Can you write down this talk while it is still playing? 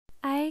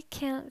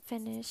can't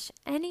finish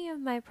any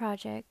of my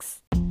projects.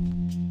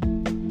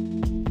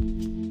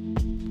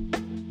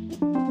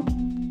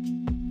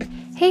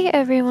 Hey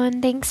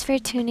everyone, thanks for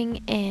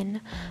tuning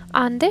in.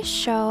 On this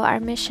show,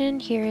 our mission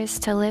here is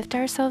to lift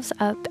ourselves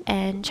up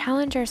and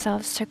challenge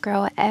ourselves to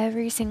grow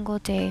every single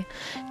day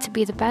to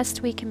be the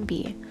best we can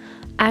be.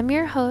 I'm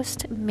your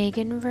host,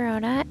 Megan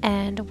Verona,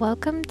 and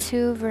welcome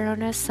to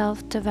Verona's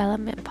Self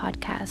Development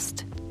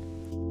Podcast.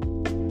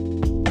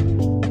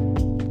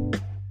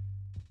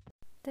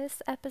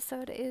 This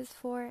episode is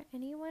for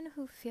anyone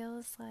who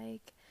feels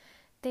like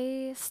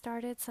they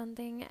started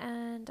something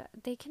and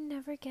they can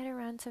never get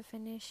around to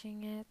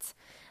finishing it,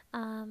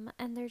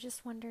 and they're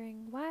just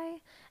wondering why,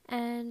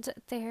 and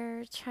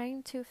they're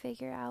trying to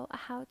figure out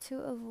how to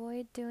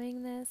avoid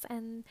doing this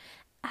and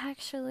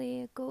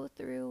actually go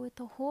through with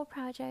the whole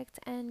project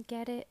and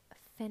get it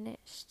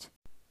finished.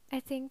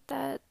 I think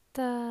that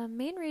the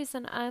main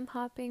reason I'm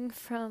hopping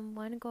from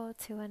one goal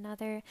to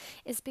another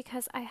is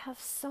because I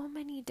have so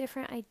many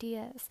different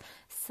ideas.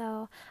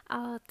 So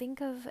I'll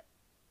think of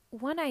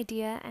one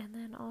idea and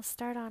then I'll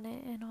start on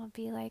it and I'll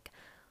be like,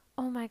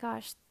 oh my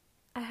gosh,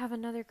 I have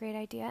another great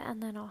idea,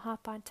 and then I'll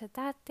hop onto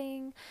that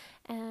thing,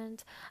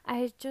 and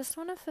I just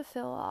want to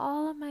fulfill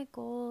all of my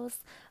goals,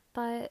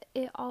 but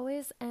it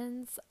always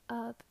ends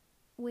up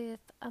with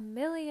a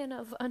million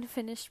of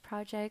unfinished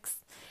projects,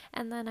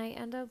 and then I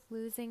end up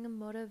losing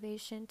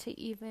motivation to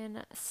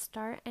even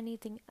start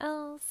anything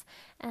else,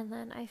 and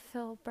then I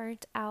feel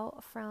burnt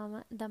out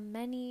from the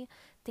many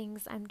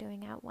things I'm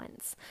doing at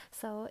once.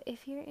 So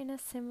if you're in a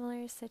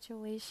similar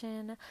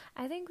situation,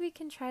 I think we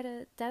can try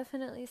to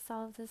definitely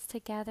solve this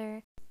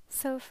together.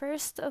 So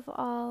first of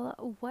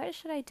all, what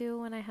should I do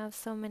when I have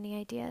so many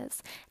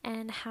ideas,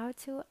 and how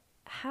do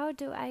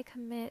I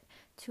commit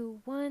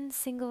to one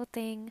single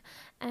thing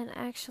and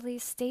actually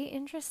stay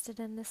interested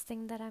in this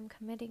thing that I'm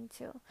committing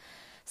to?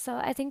 So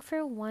I think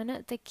for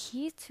one, the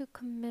key to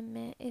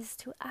commitment is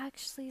to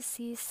actually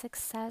see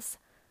success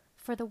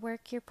for the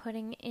work you're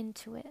putting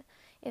into it,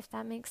 if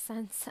that makes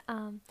sense.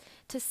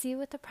 To see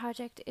what the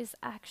project is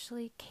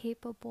actually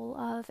capable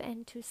of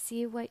and to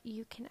see what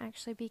you can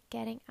actually be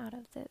getting out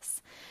of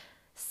this.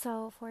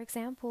 So, for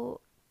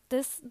example,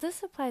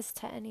 this applies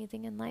to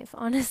anything in life,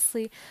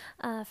 honestly.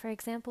 For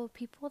example,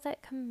 people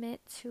that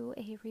commit to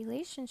a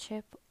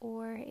relationship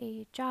or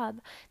a job,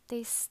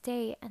 they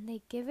stay and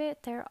they give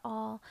it their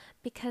all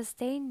because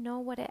they know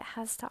what it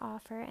has to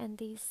offer and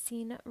they've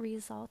seen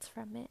results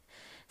from it.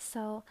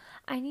 So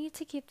I need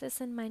to keep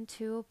this in mind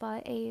too,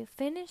 but a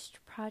finished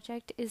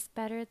project is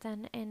better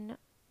than an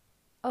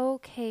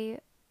okay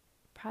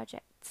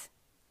project.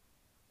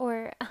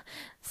 Or,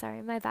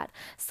 sorry, my bad.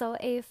 So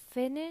a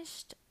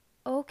finished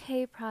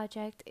okay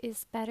project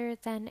is better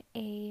than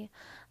a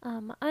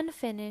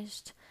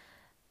unfinished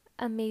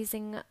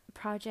amazing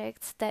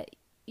project that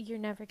you're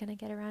never going to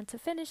get around to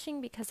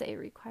finishing because it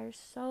requires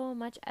so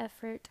much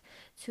effort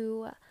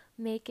to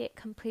make it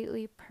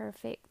completely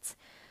perfect.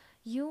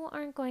 You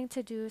aren't going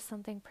to do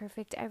something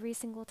perfect every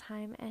single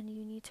time, and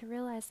you need to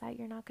realize that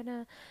you're not going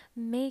to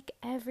make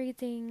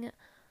everything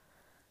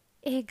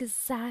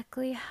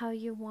exactly how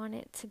you want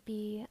it to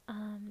be,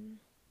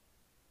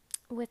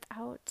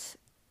 without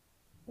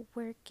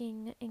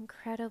working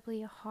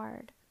incredibly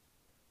hard.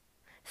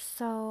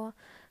 So,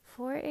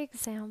 for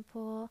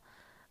example,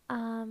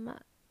 um,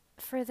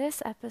 for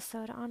this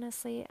episode,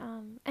 honestly,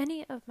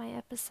 any of my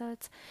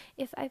episodes,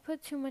 if I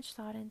put too much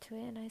thought into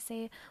it and I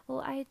say,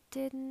 well, I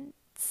didn't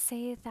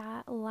say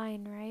that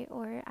line right,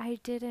 or I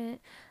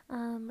didn't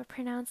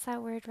pronounce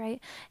that word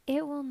right,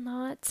 it will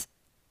not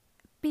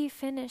be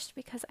finished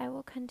because I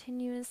will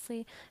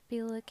continuously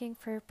be looking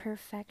for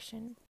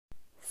perfection.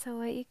 So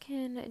what you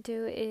can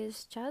do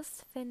is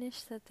just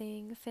finish the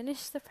thing,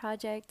 finish the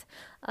project,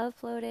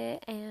 upload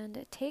it,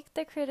 and take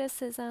the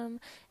criticism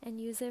and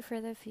use it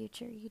for the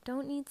future. You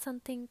don't need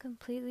something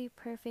completely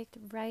perfect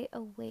right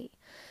away.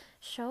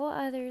 Show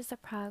others the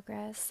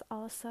progress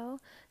also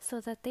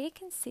so that they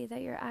can see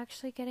that you're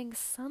actually getting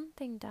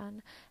something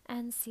done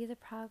and see the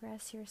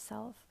progress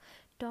yourself.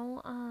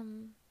 Don't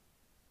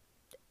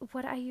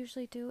What I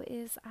usually do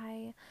is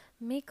I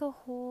make a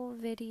whole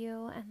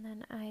video and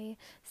then I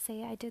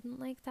say I didn't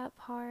like that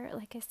part.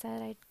 Like I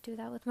said, I do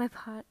that with my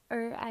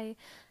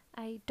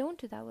I don't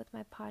do that with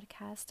my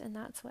podcast, and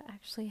that's what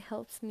actually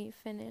helps me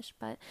finish.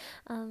 But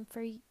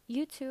for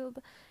YouTube,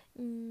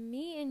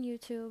 me and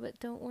YouTube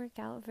don't work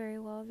out very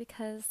well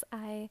because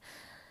I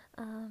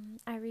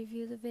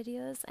review the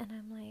videos and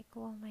I'm like,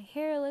 well, my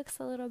hair looks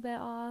a little bit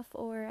off,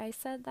 or I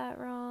said that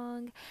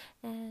wrong,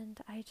 and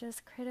I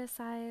just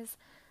criticize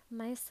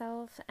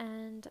myself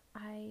and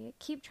I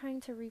keep trying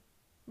to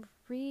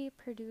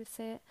reproduce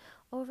it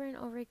over and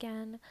over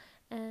again,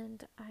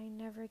 and I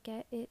never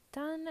get it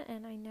done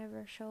and I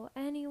never show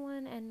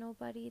anyone and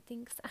nobody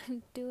thinks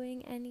I'm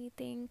doing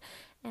anything,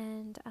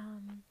 and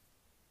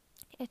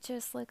it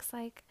just looks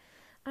like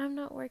I'm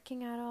not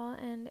working at all,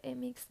 and it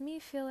makes me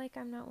feel like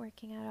I'm not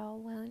working at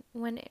all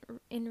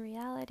in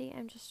reality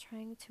I'm just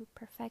trying to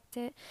perfect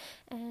it.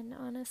 And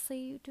honestly,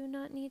 you do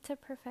not need to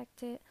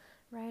perfect it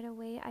right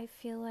away. I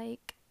feel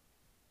like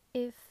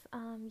if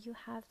you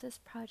have this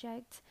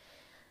project,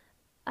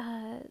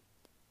 uh,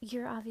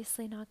 you're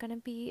obviously not going to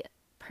be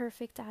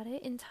perfect at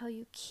it until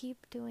you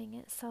keep doing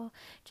it. So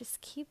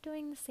just keep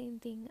doing the same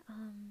thing,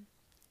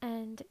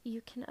 and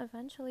you can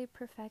eventually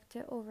perfect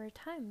it over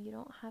time. You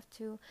don't have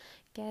to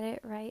get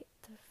it right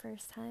the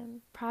first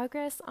time.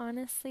 Progress,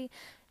 honestly,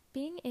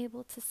 being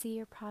able to see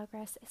your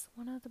progress is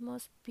one of the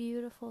most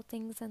beautiful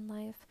things in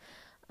life.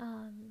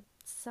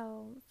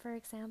 So, for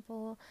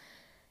example,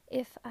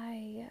 if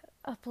I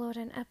upload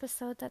an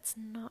episode that's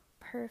not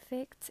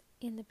perfect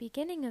in the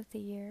beginning of the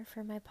year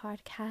for my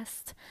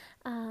podcast,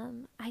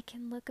 I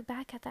can look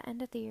back at the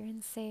end of the year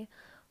and say,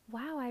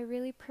 wow, I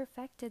really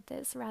perfected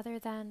this, rather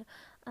than,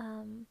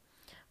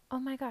 oh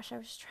my gosh, I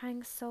was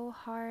trying so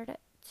hard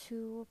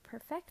to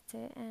perfect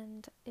it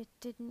and it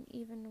didn't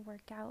even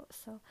work out.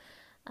 So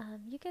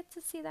you get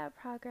to see that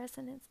progress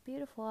and it's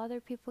beautiful. Other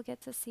people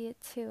get to see it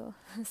too.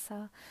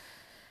 So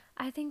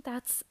I think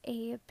that's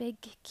a big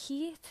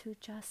key, to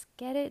just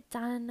get it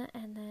done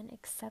and then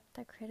accept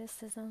the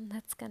criticism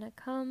that's gonna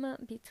come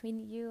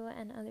between you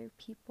and other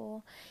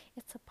people.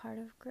 It's a part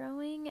of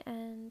growing,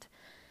 and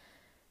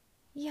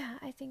yeah,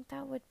 I think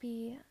that would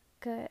be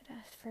good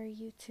for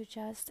you to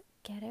just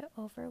get it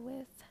over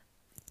with.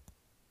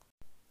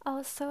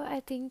 Also, I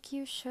think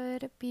you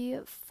should be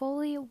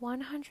fully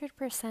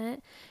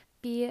 100%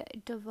 be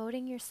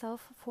devoting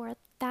yourself for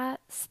that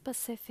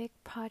specific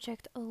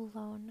project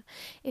alone.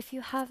 If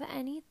you have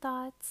any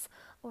thoughts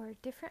or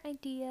different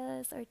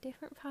ideas or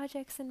different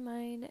projects in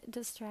mind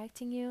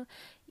distracting you,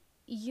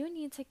 you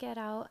need to get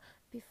out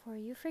before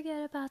you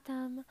forget about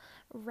them.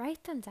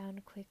 Write them down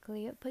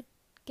quickly, but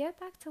get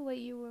back to what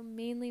you were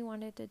mainly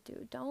wanted to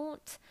do.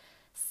 Don't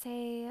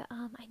say,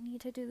 I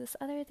need to do this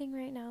other thing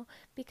right now,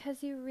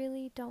 because you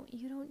really don't.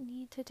 You don't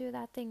need to do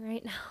that thing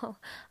right now.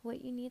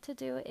 What you need to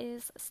do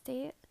is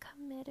stay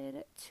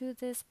committed to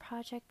this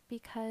project,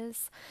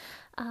 because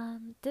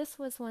this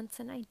was once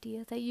an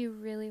idea that you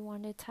really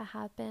wanted to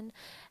happen.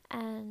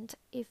 And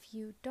if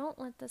you don't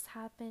let this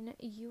happen,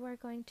 you are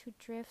going to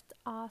drift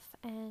off,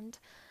 and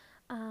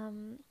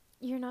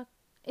you're not,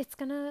 it's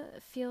gonna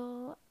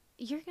feel,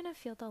 you're gonna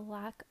feel the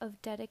lack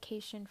of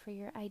dedication for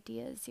your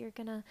ideas. You're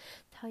gonna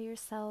tell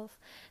yourself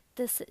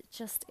this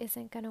just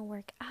isn't gonna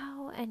work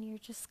out, and you're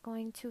just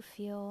going to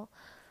feel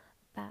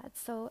bad.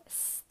 So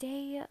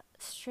stay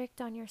strict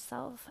on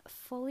yourself,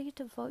 fully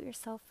devote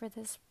yourself for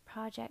this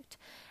project,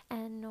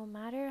 and no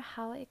matter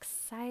how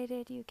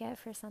excited you get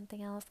for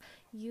something else,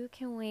 you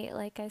can wait.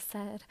 Like I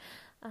said,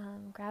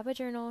 grab a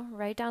journal,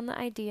 write down the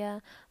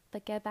idea,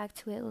 but get back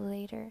to it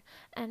later.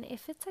 And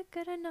if it's a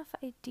good enough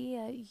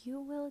idea, you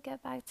will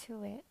get back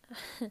to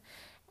it.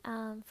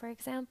 For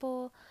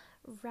example,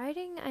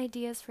 writing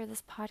ideas for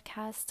this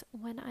podcast,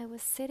 when I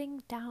was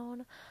sitting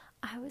down,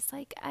 I was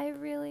like, I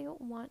really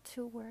want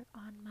to work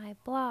on my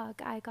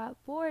blog. I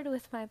got bored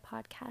with my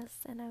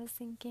podcast and I was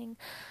thinking,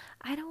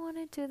 I don't want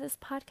to do this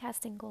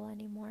podcasting goal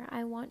anymore.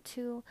 I want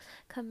to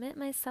commit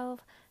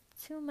myself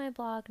to my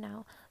blog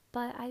now.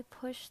 But I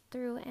pushed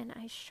through and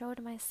I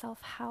showed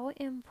myself how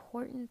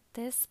important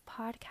this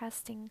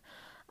podcasting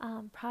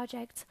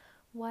project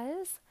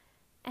was.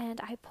 And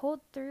I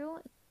pulled through,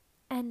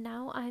 and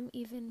now I'm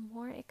even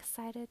more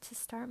excited to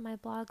start my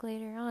blog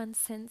later on,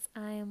 since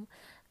I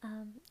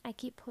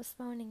keep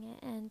postponing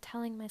it and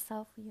telling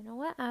myself, you know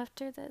what,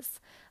 after this,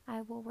 I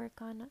will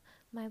work on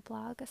my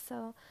blog.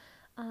 So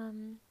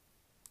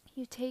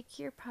you take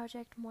your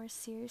project more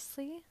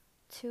seriously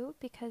too,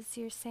 because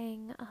you're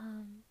saying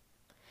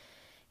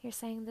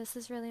this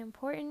is really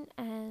important,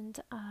 and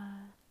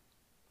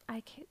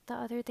the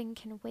other thing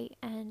can wait,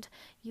 and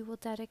you will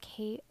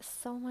dedicate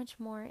so much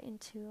more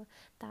into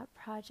that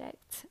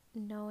project,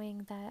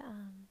 knowing that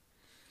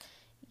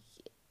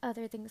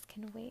other things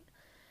can wait.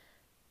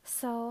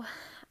 So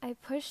I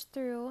pushed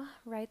through,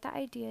 write the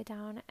idea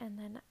down, and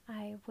then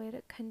I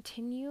would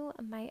continue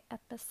my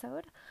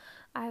episode.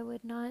 I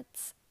would not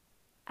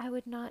I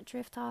would not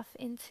drift off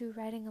into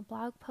writing a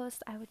blog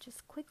post. I would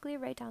just quickly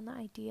write down the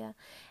idea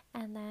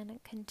and then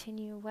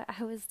continue what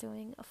I was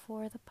doing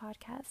for the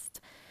podcast.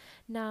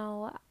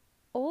 Now,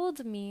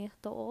 old me,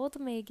 the old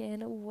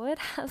Megan, would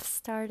have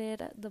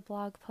started the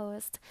blog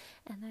post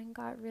and then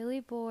got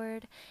really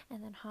bored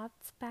and then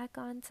hopped back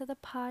onto the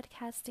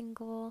podcasting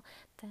goal,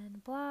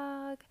 then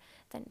blog,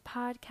 then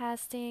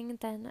podcasting,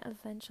 then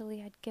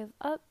eventually I'd give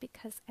up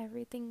because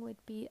everything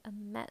would be a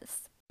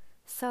mess.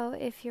 So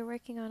if you're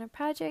working on a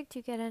project,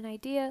 you get an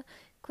idea,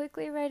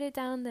 quickly write it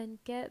down, then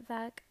get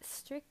back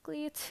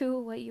strictly to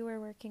what you were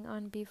working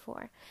on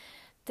before.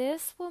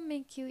 This will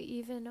make you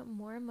even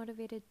more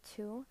motivated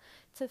too,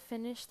 to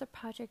finish the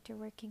project you're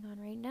working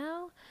on right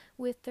now,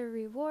 with the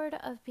reward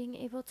of being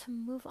able to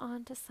move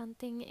on to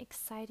something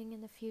exciting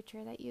in the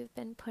future that you've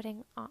been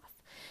putting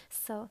off.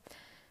 So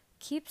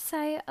keep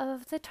sight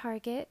of the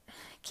target,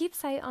 keep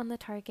sight on the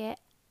target,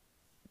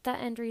 the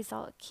end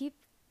result. Keep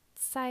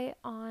sight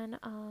on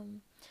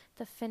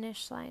the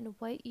finish line,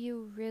 what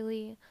you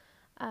really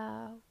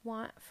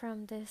want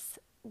from this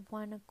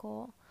one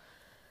goal.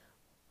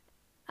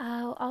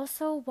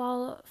 Also,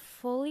 while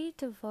fully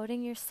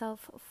devoting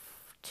yourself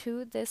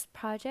to this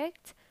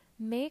project,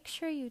 make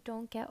sure you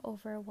don't get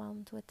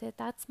overwhelmed with it.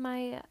 That's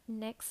my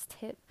next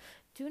tip.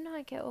 Do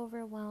not get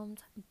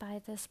overwhelmed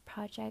by this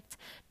project.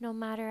 No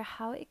matter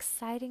how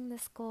exciting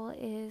this goal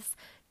is,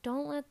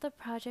 don't let the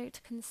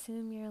project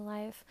consume your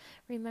life.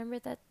 Remember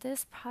that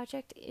this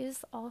project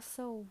is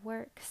also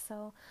work.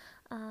 So,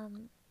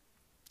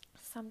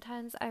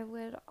 sometimes I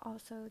would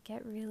also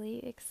get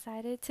really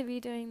excited to be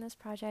doing this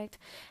project,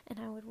 and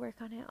I would work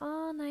on it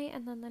all night,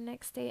 and then the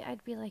next day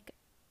I'd be like,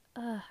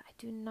 ugh, I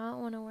do not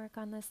want to work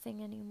on this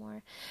thing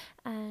anymore.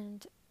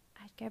 And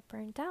I'd get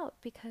burnt out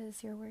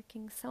because you're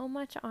working so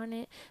much on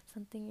it,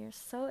 something you're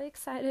so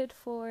excited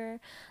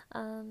for,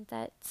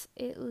 that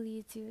it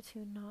leads you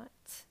to not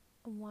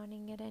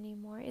wanting it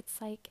anymore. It's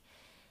like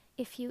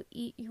if you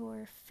eat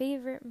your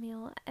favorite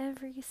meal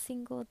every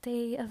single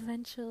day,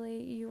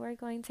 eventually you are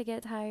going to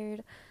get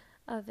tired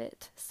of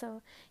it.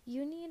 So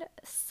you need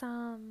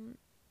some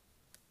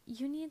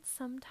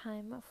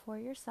time for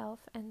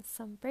yourself and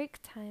some break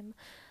time.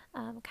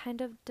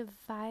 Kind of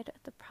divide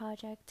the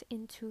project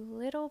into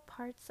little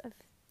parts of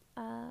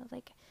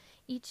like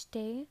each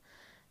day.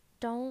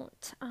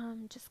 Don't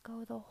just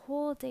go the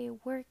whole day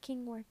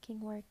working.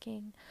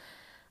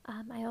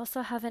 I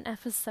also have an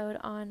episode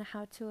on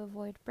how to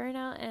avoid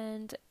burnout,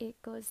 and it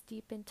goes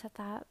deep into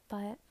that.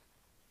 But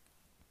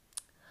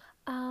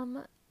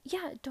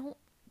yeah,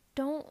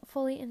 don't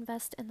fully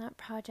invest in that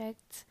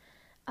project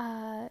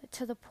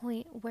to the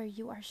point where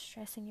you are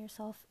stressing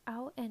yourself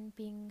out and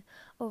being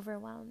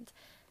overwhelmed.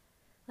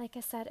 Like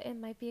I said, it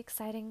might be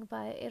exciting,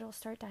 but it'll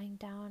start dying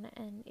down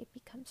and it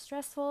becomes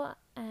stressful,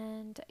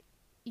 and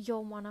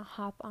you'll want to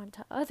hop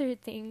onto other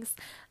things,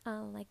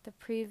 like the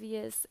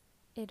previous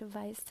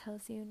advice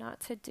tells you not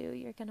to do.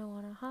 You're going to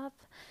want to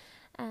hop,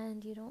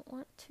 and you don't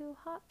want to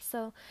hop.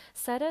 So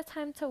set a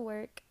time to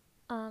work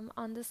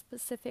on the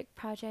specific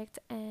project,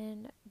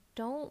 and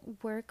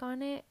don't work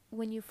on it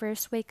when you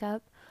first wake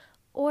up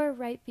or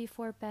right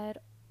before bed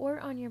or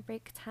on your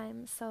break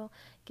time. So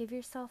give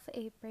yourself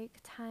a break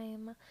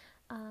time,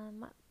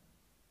 um,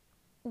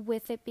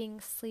 with it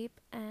being sleep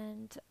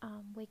and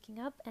waking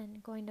up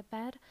and going to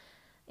bed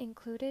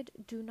included.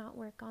 Do not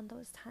work on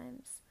those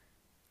times.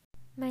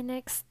 My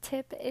next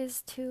tip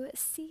is to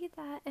see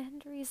that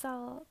end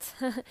result.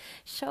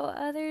 Show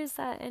others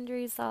that end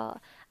result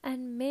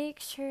and make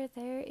sure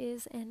there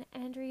is an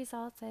end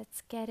result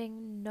that's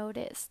getting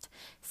noticed.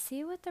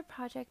 See what the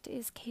project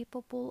is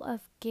capable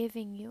of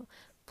giving you.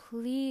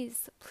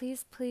 Please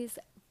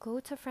go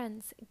to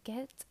friends.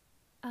 Get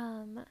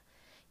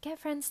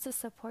friends to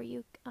support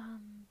you.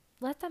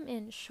 Let them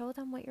in. Show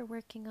them what you're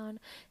working on.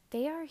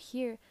 They are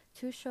here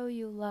to show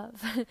you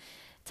love.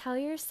 Tell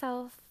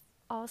yourself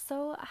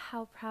also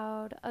how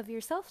proud of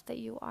yourself that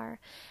you are.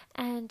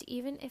 And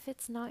even if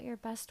it's not your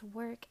best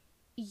work,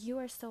 you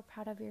are still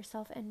proud of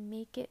yourself, and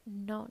make it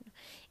known.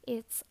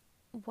 It's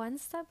one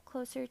step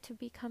closer to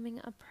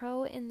becoming a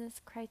pro in this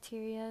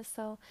criteria.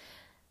 So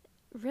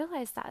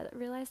realize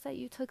that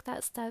you took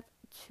that step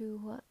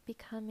to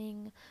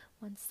becoming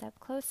one step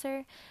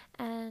closer.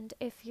 And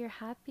if you're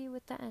happy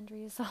with the end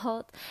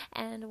result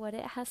and what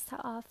it has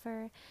to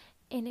offer,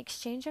 in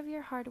exchange of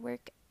your hard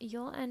work,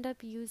 you'll end up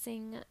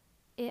using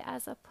it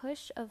as a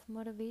push of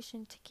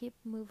motivation to keep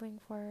moving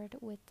forward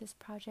with this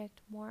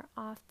project more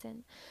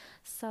often.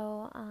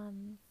 So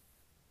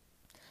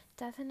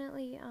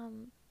definitely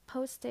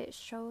post it,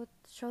 show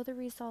the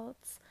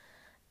results,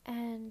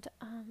 and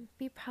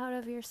be proud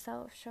of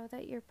yourself. Show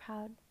that you're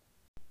proud.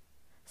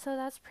 So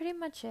that's pretty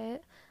much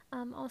it.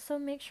 Also,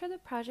 make sure the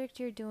project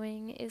you're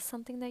doing is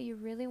something that you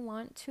really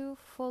want to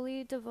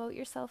fully devote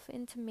yourself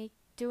into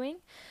doing,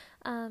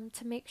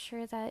 to make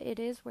sure that it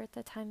is worth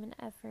the time and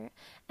effort.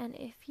 And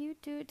if you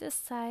do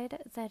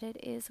decide that it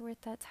is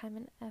worth that time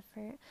and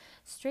effort,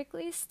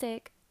 strictly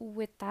stick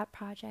with that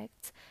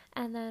project.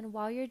 And then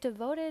while you're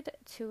devoted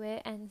to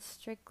it and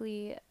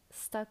strictly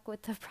stuck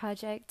with the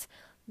project,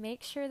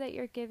 make sure that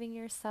you're giving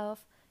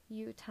yourself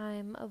you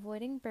time,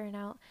 avoiding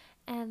burnout,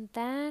 and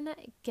then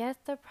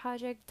get the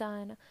project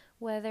done,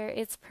 whether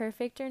it's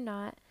perfect or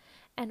not.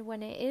 And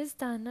when it is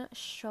done,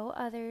 show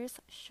others,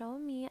 show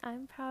me,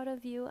 I'm proud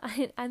of you.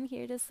 I'm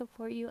here to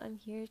support you. I'm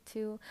here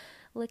to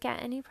look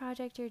at any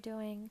project you're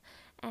doing.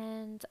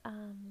 And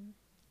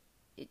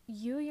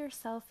you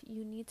yourself,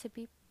 you need to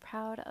be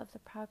proud of the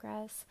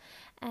progress,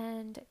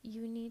 and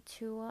you need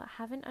to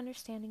have an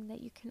understanding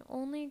that you can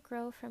only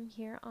grow from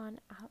here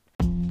on out.